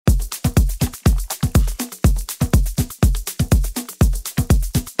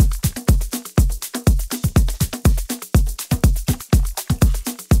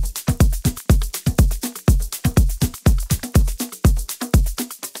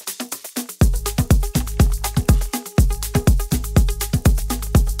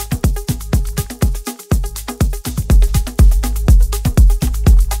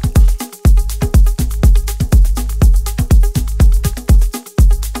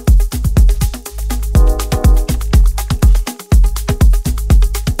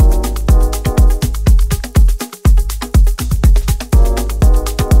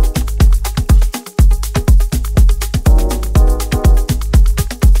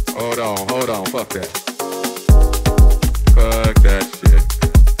Hold on, fuck that. Fuck that shit.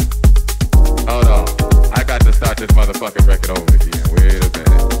 Hold on, I got to start this motherfucking record over again. Wait a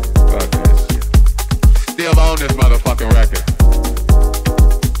minute. Fuck that shit. Still on this motherfucking record.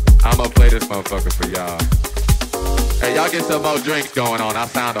 I'ma play this motherfucker for y'all. Hey, y'all get some more drinks going on. I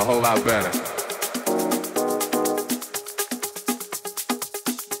sound a whole lot better.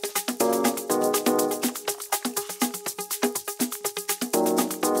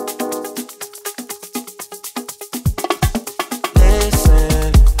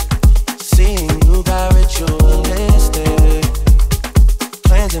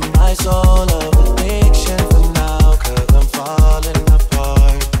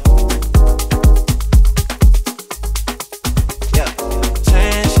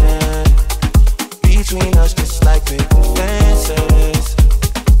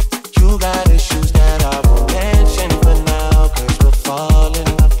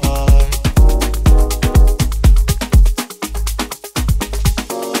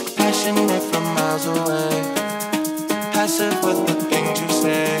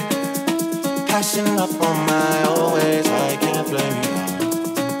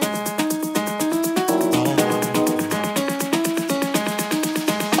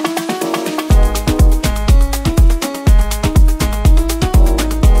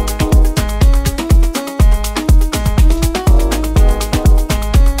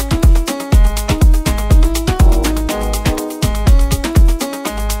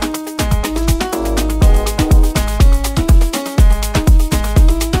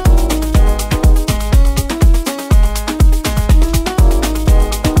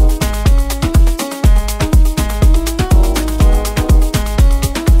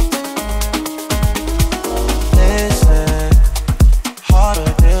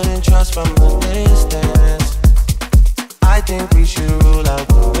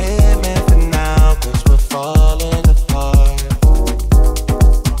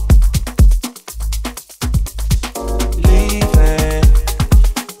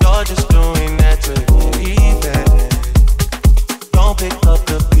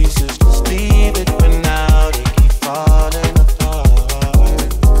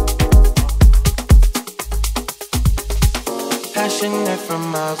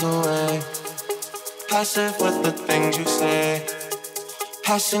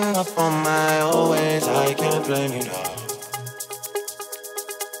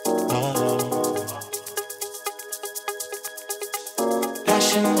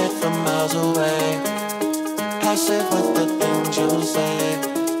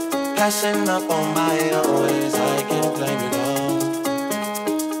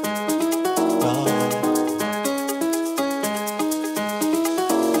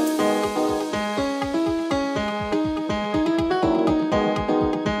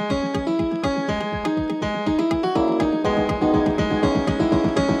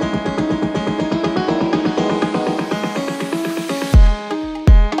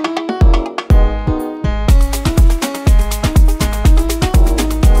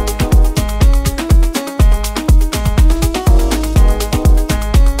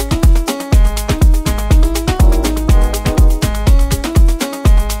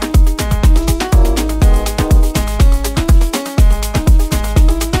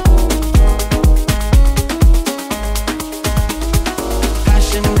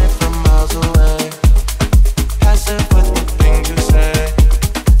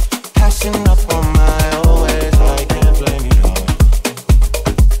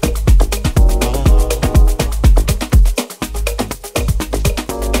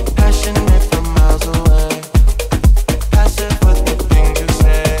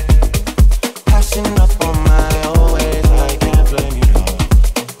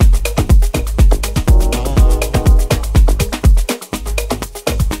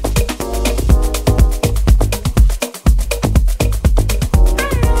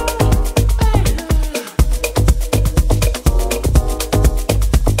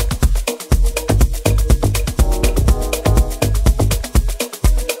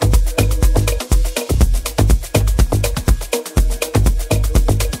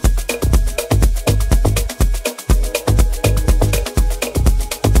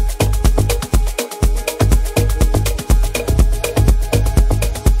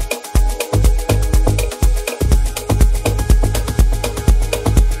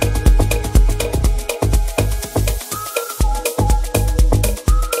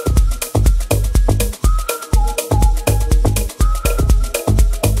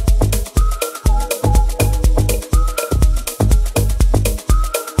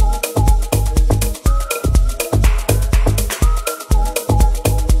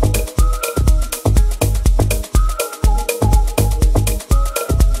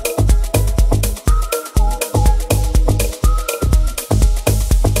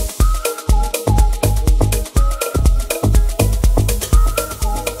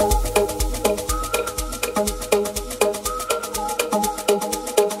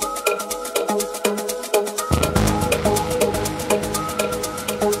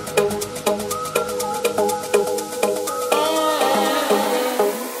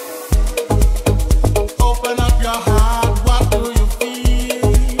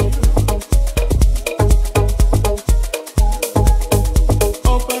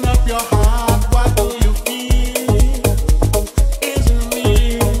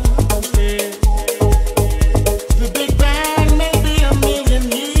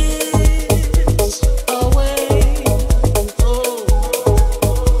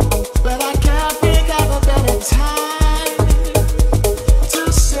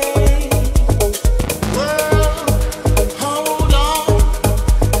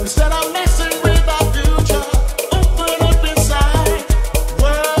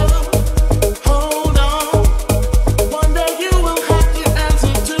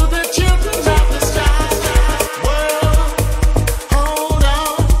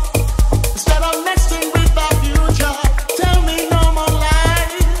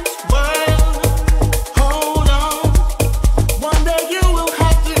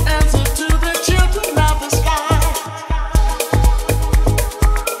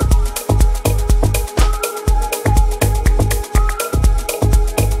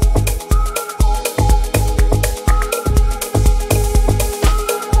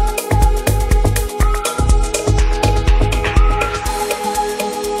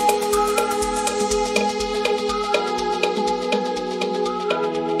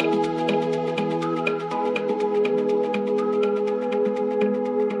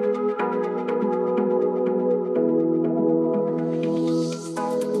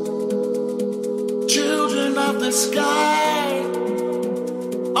 sky.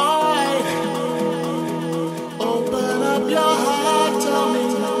 Alright, open up your heart, tell me,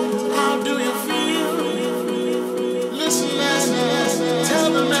 how do you feel? Listen and tell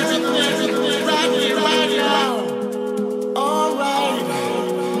them everything right here, right now. Alright,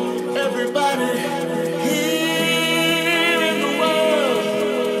 everybody here in the world,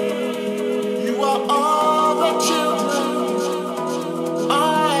 you are all the children.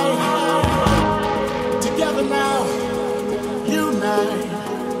 Alright, together now, unite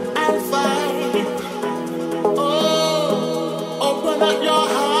and fight. Oh, open up your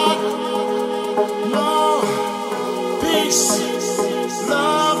heart. No, peace,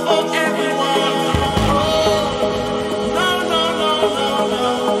 love for everyone. Oh, no, no, no, no, no.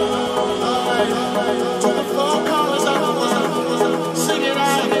 Alright, to the four corners of the world. Sing it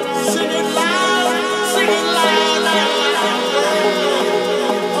out, sing it loud, sing it loud, loud, loud.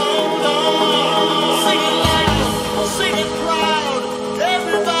 Hold on, sing it loud, sing it proud.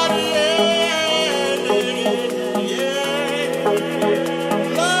 Everybody, yeah.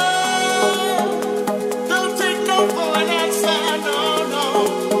 Love, don't take no for an answer, no, no,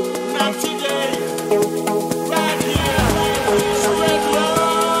 not today. Right here, spread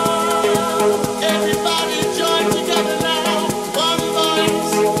love. Everybody join together now. One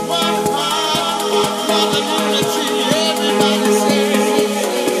voice, one heart, love and unity. Everybody say.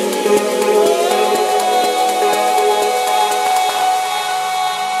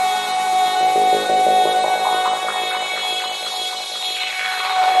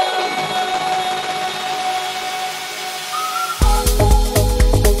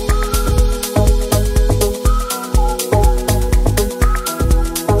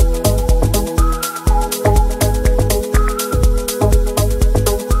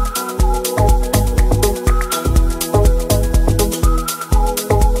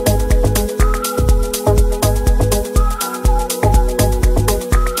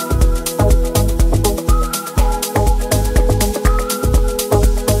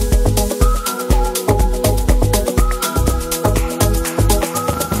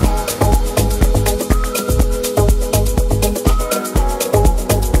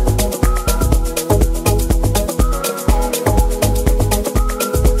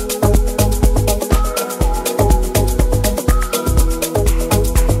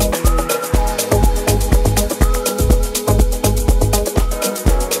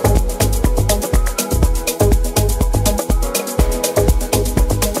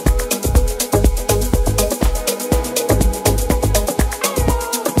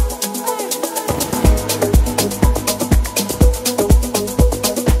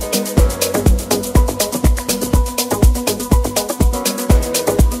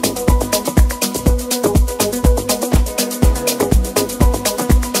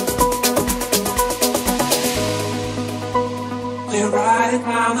 We're riding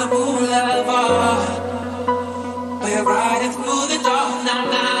round the boulevard. We're riding through the dark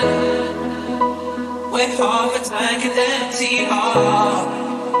night. We're half a tank and empty heart.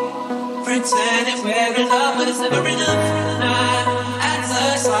 Pretending we're in love, but it's never enough tonight. As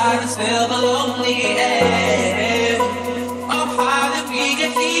the silence fill the lonely air. Oh, how did we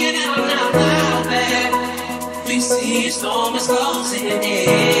get here now there? We see a storm is closing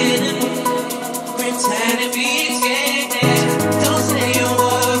in. Pretending we escaped it. Don't say a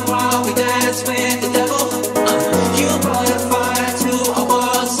word while we dance with the devil. You brought a fire to a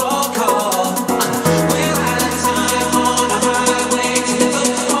world so cold. We're out of time on a highway to the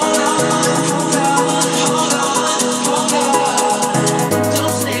hold on, hold on, hold on, hold on.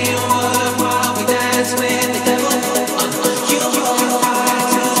 Don't say a word while we dance with the devil. You brought a fire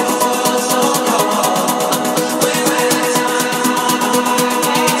to a world so cold. We're out of time on a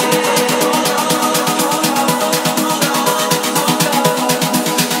highway to the hold on, hold on.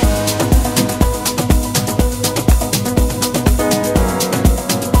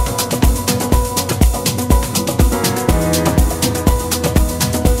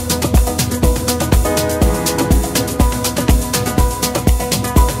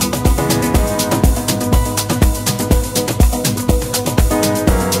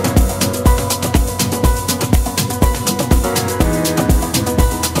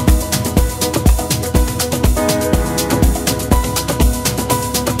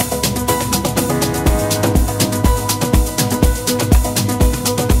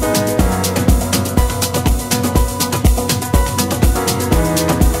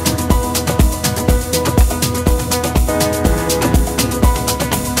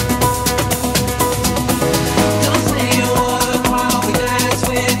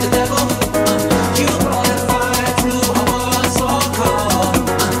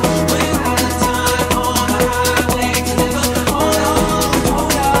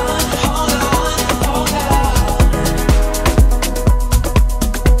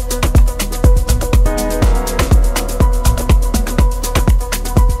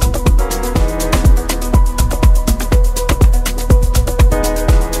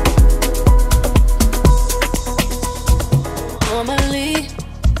 be.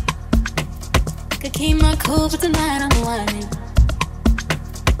 Could keep my cool, but tonight I'm whining.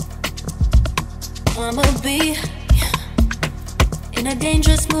 I'ma be in a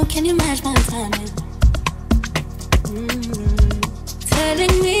dangerous mood. Can you match my timing?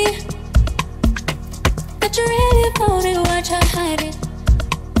 Telling me that you really want it, why try hide it?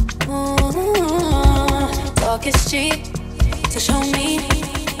 Talk is cheap, so show me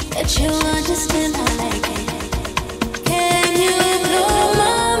that you understand I like it. Can you blow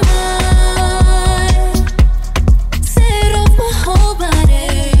my mind? Set off my whole body.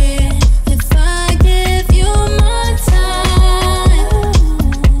 If I give you my time,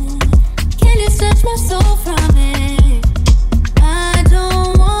 can you snatch my soul from it? I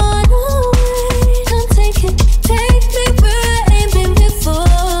don't wanna wait. Don't take it, take me where I ain't been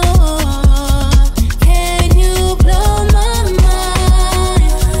before. Can you blow my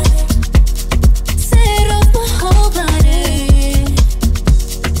mind? Set off my whole body.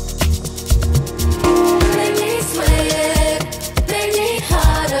 Make me sweat, make me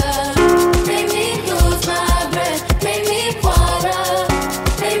harder, make me lose my breath, make me water,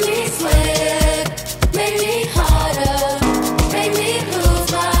 make me sweat, make me harder, make me lose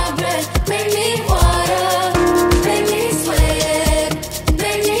my breath, make me water, make me sweat,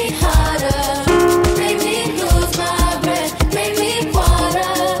 make me harder, make me lose my breath, make me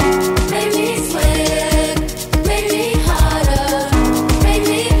water, make me sweat, make me harder, make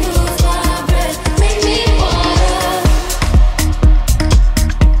me lose my breath, make me water.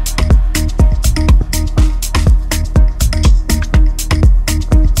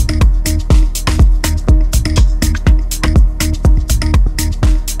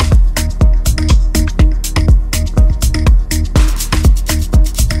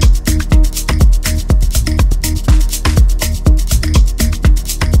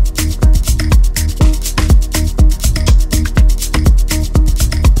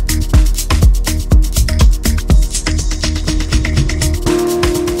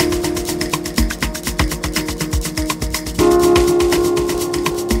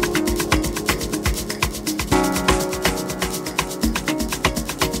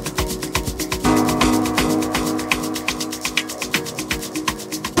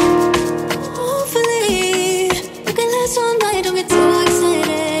 Hopefully, we can last all night, don't get too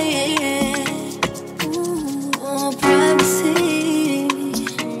excited. Oh, privacy.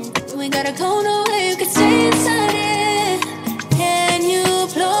 We gotta go nowhere, you can stay inside it. Can you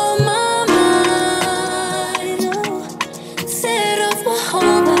blow my mind? Oh, set off my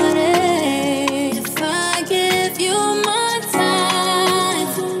whole body. If I give you my time,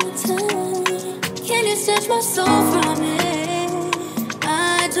 can you snatch my soul from it? I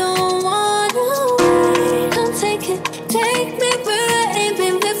don't wanna wait. Don't take it, take me where I ain't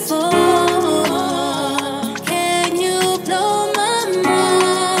been before. Can you blow my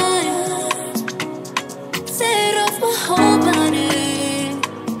mind? Set off my whole body.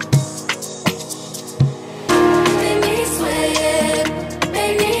 Make me sweat,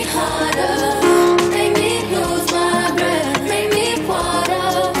 make me harder, make me lose my breath, make me water,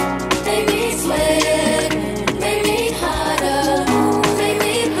 make me sweat, make me harder.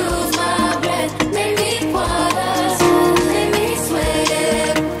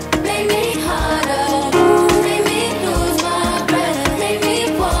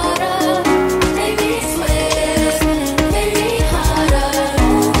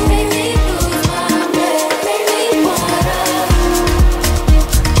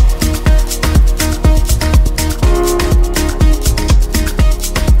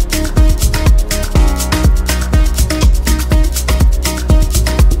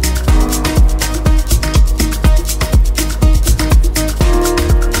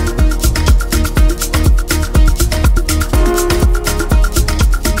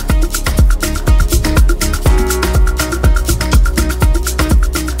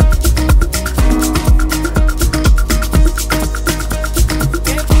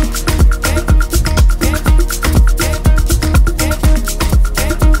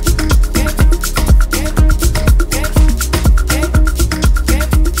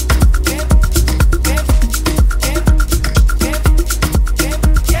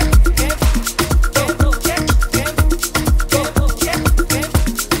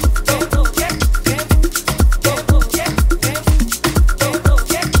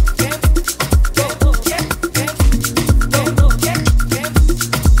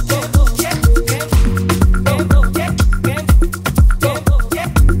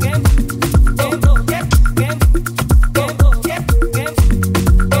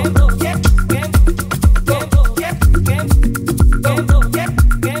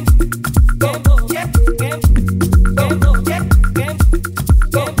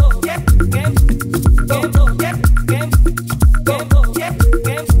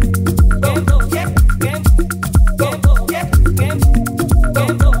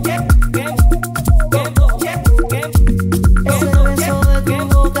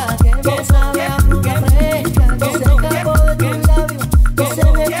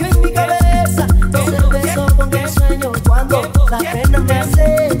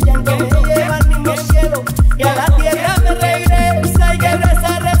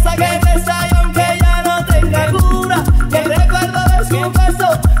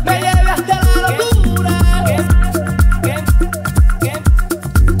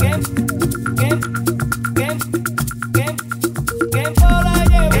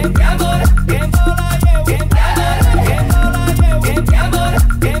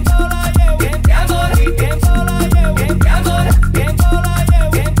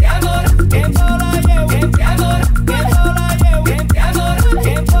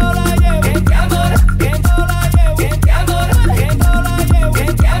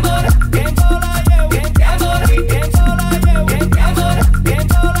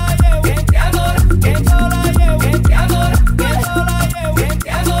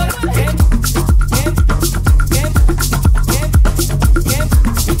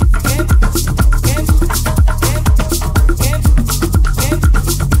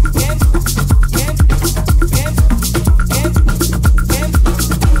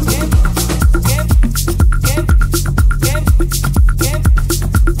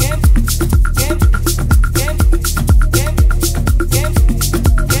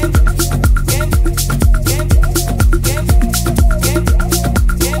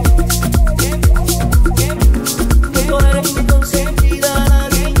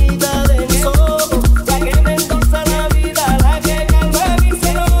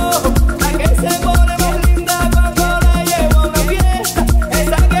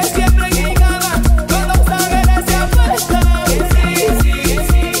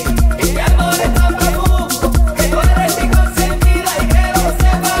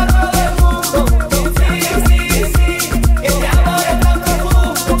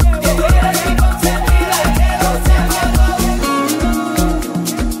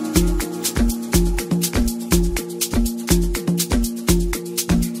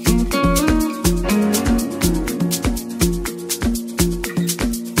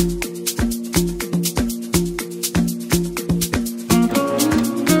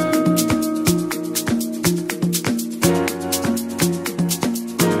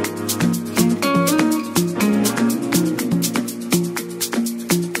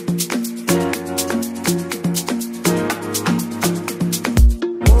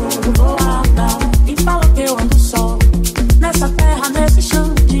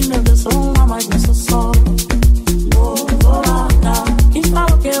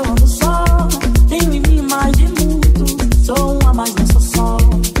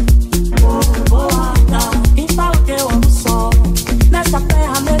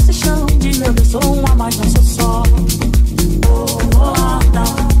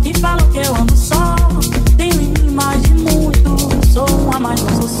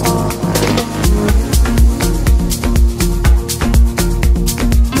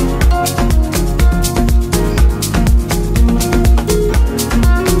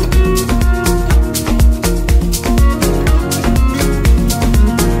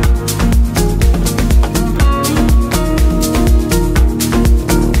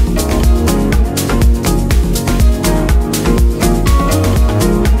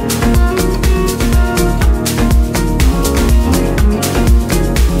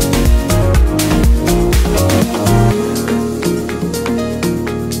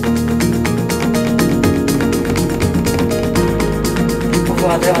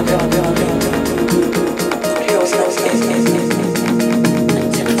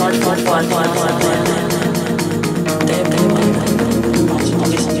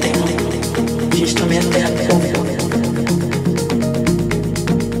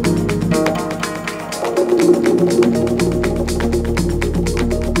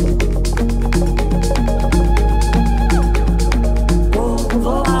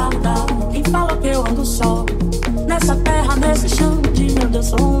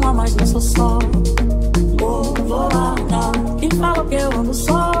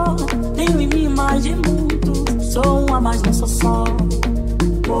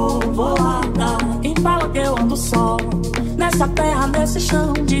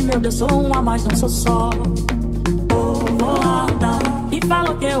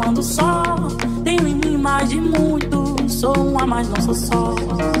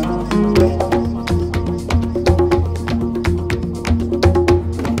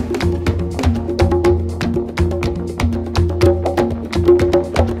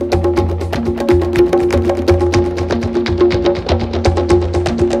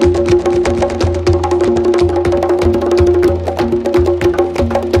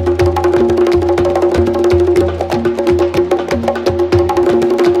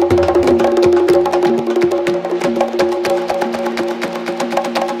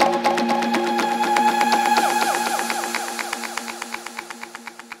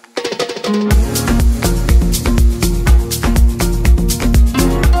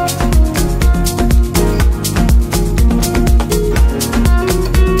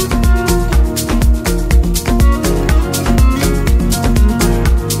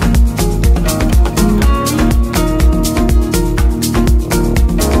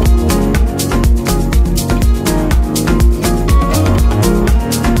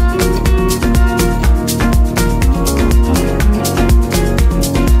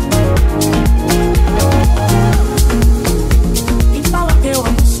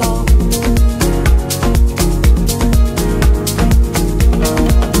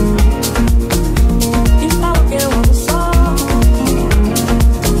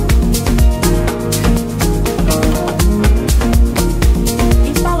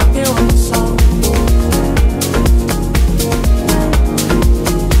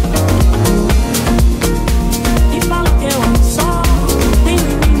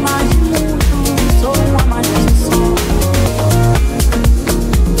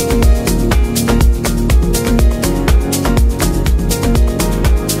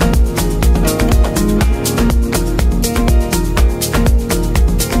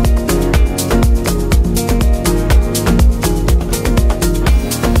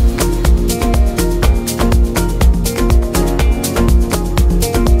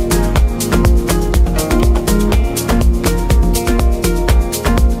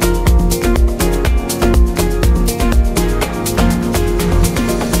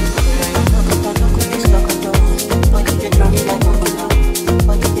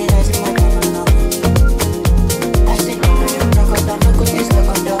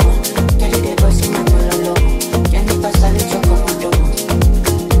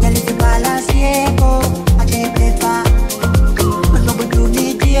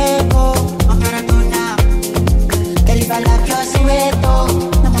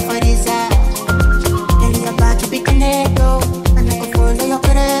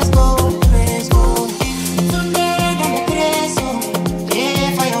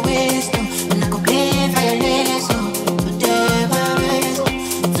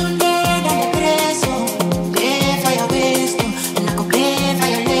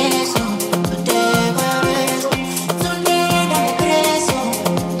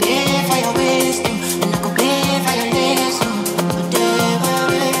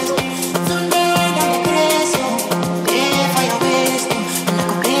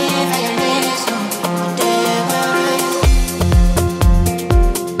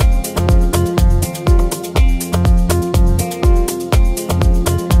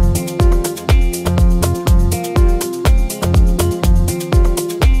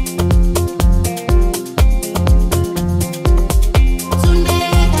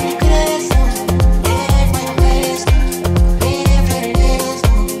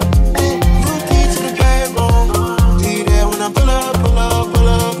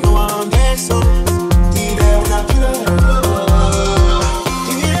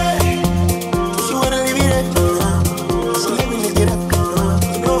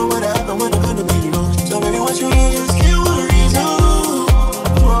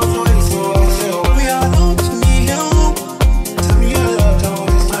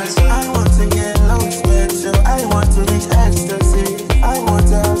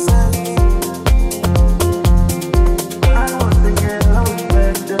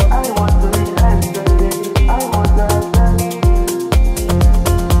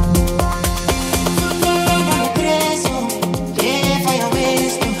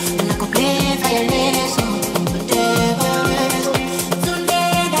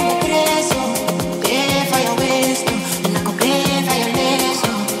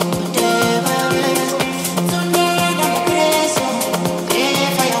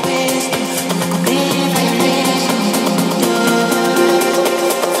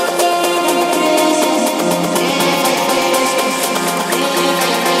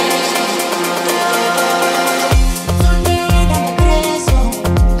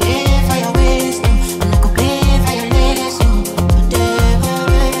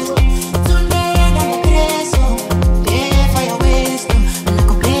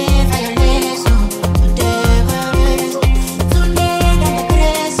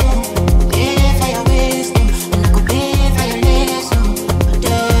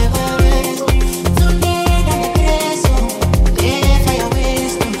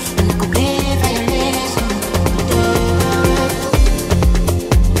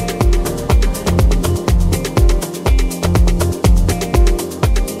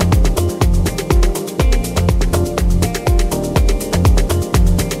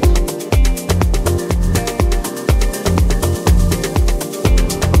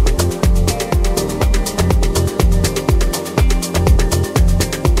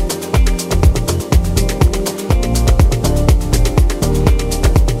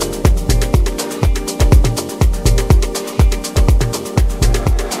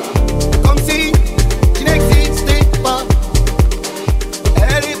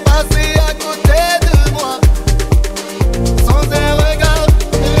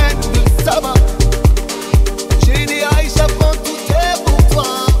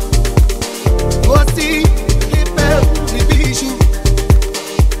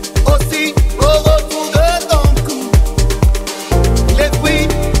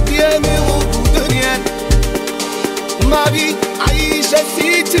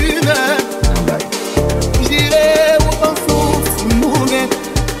 si tu m'aimes. J'irai où ton souffle nous mène.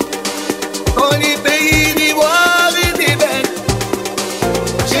 Dans les pays d'ivoire et d'ébène.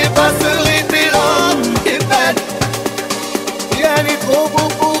 J'effacerai tes larmes et peines. Rien n'est trop beau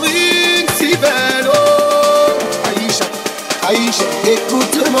pour une si belle. Oh, Aicha, Aicha,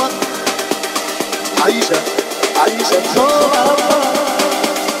 écoute-moi. Aicha, Aicha,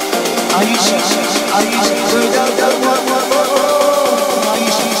 Aicha, Aicha, regarde-moi.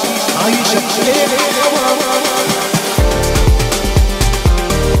 Aicha, Aicha, aide-moi.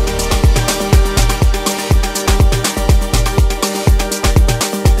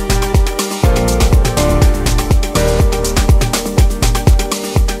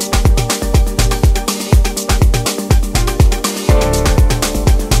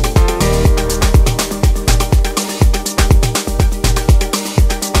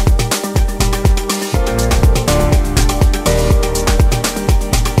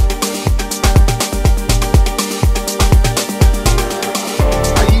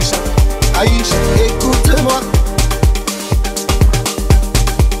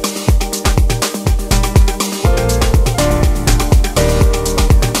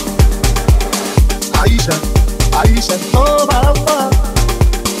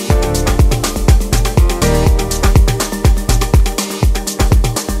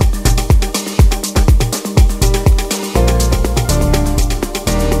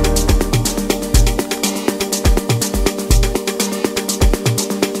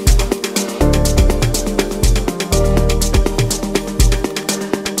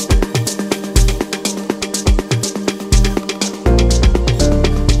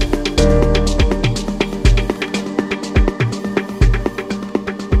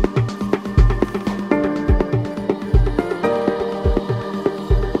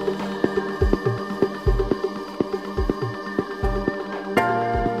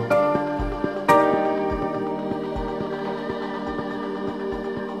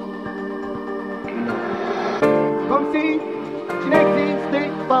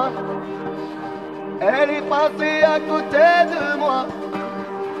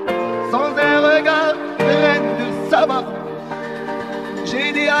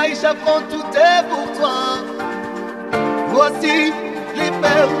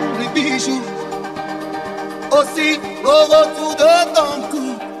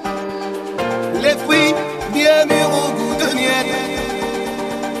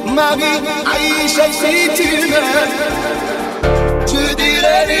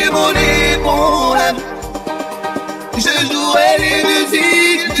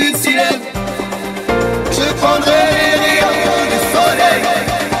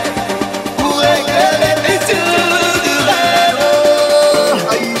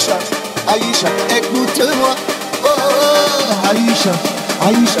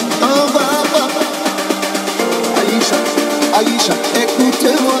 Aïcha,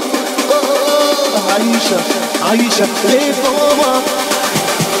 écoute-moi. Aïcha, Aïcha, on va voir.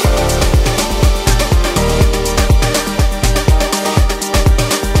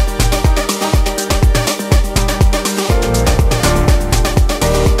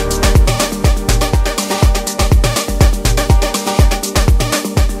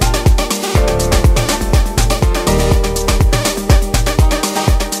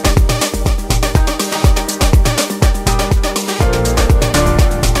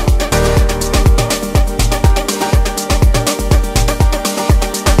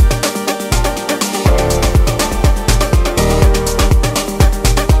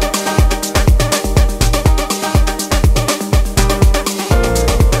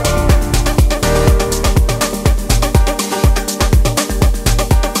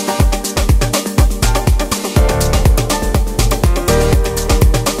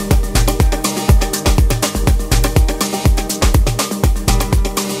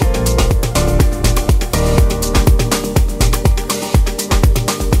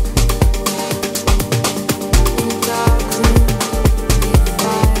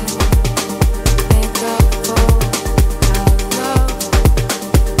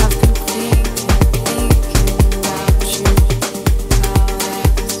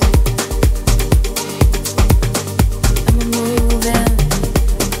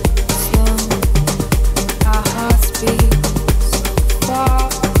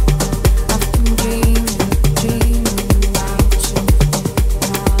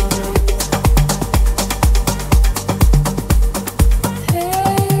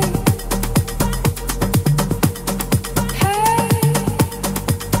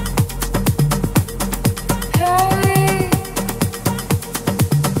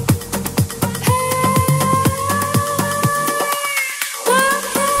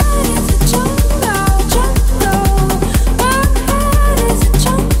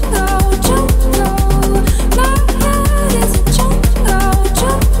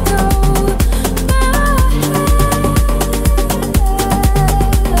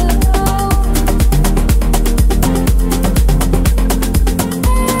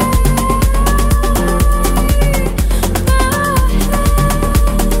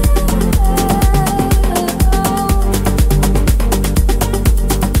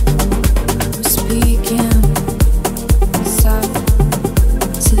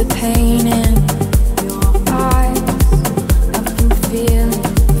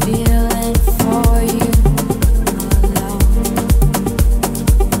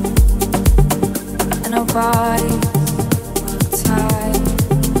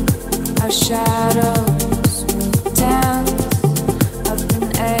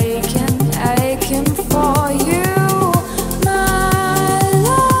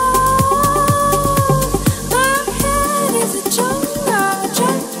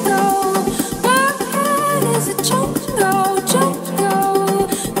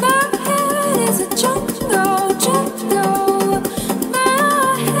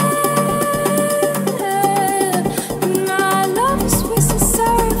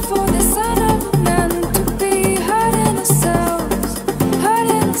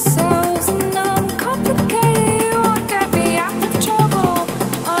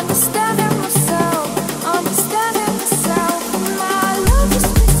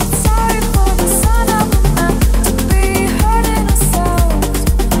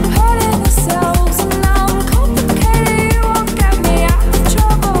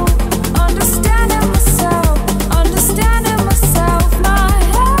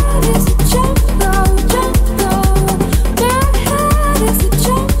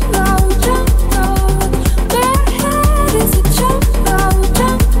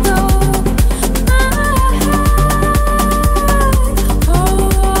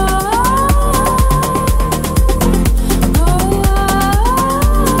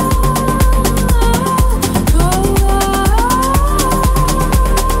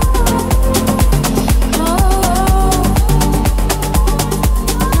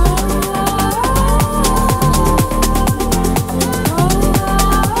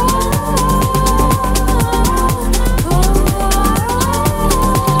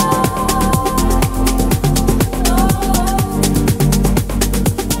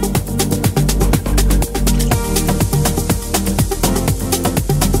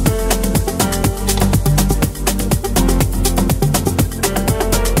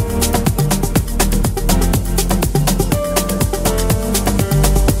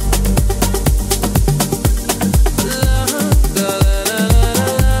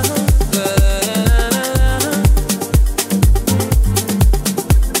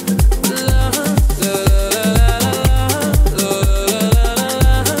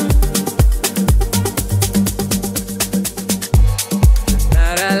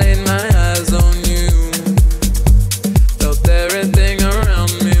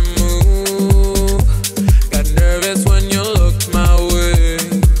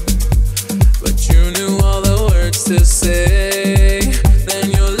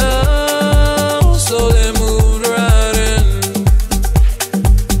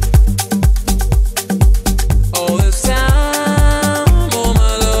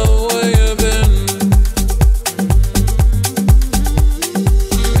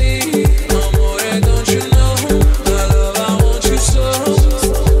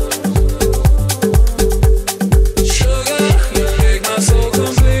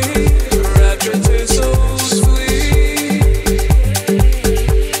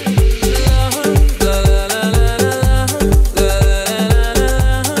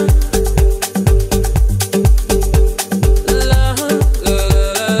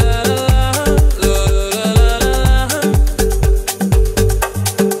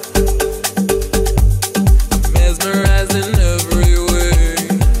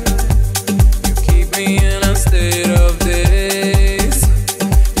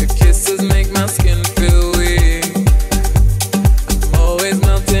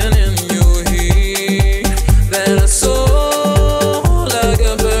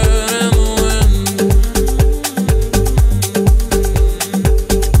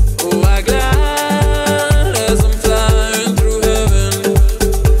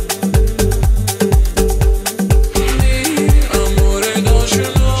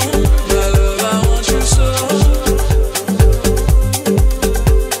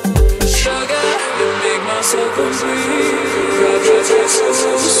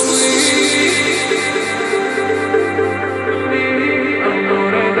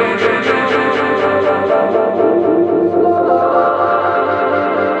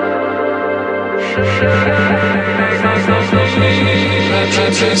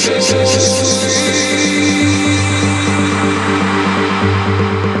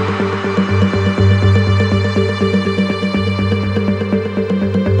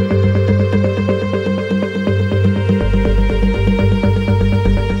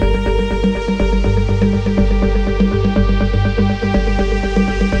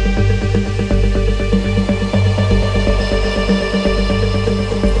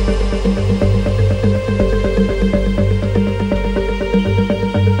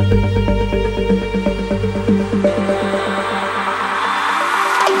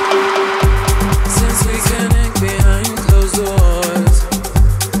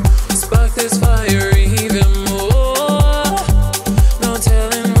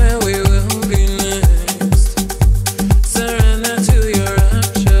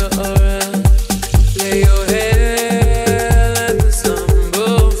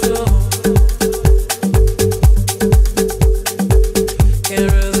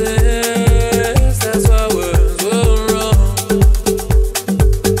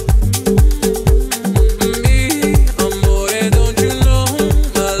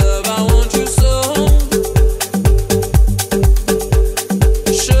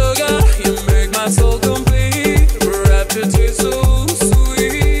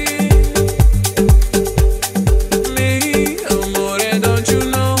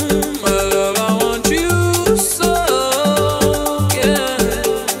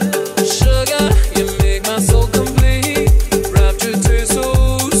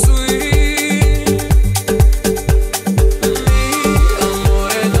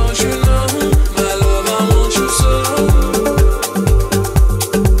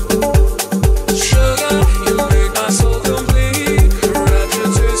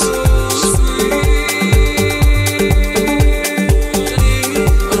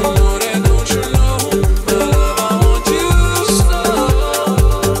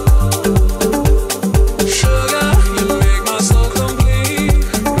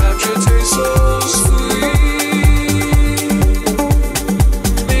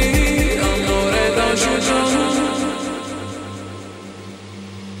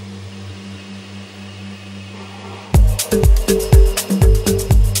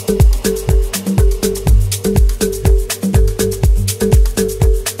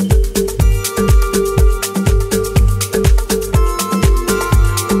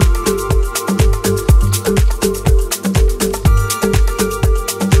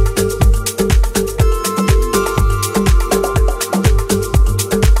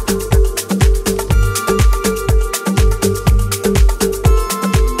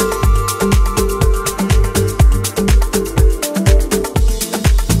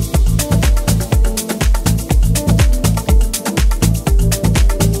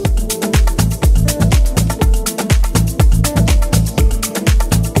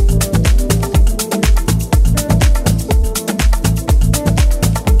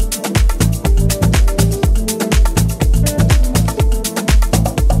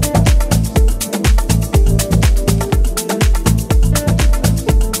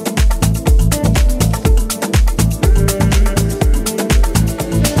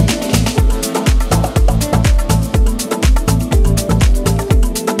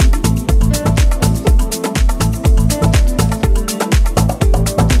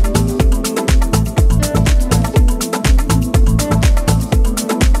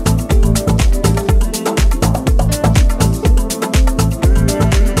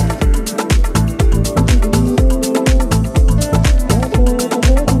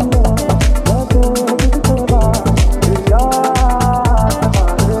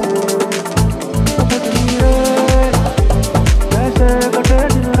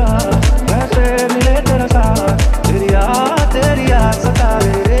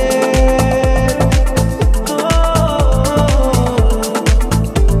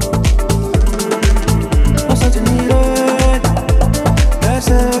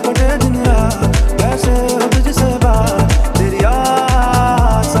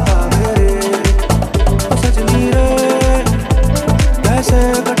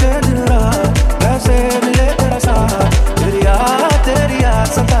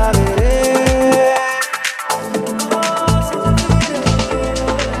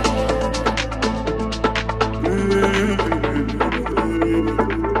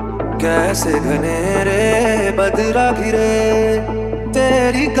 कैसे घनेरे बदला घिरे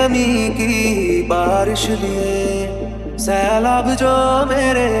तेरी कमी की बारिश लिए सैलाब जो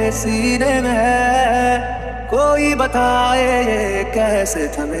मेरे सीने में है कोई बताए ये कैसे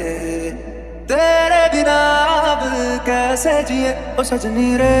थमे तेरे बिना अब कैसे जिए ओ सजनी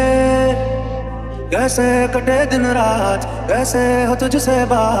रे कैसे कटे दिन रात कैसे हो तुझसे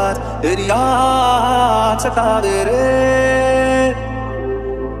बात तेरी याद सतावे रे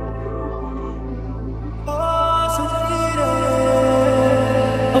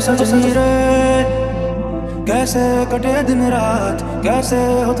ओ सजनी रे कैसे कटे दिन रात कैसे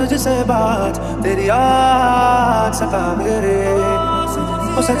हो तुझसे बात तेरी याद सतावे रे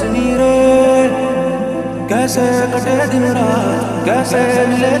ओ सजनी रे कैसे कटे दिन रात कैसे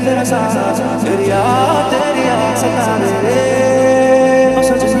मिले तेरा साथ तेरी याद सतावे रे ओ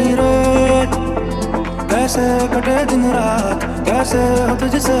सजनी रे कैसे कटे दिन रात कैसे हो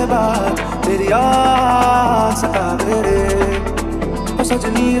तुझसे बात तेरी याद सतावे रे ओ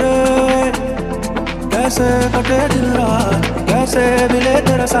सजनी रे कैसे कटे दिन रात कैसे मिले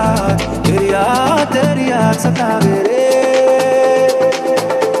तेरा साथ तेरी याद सतावे रे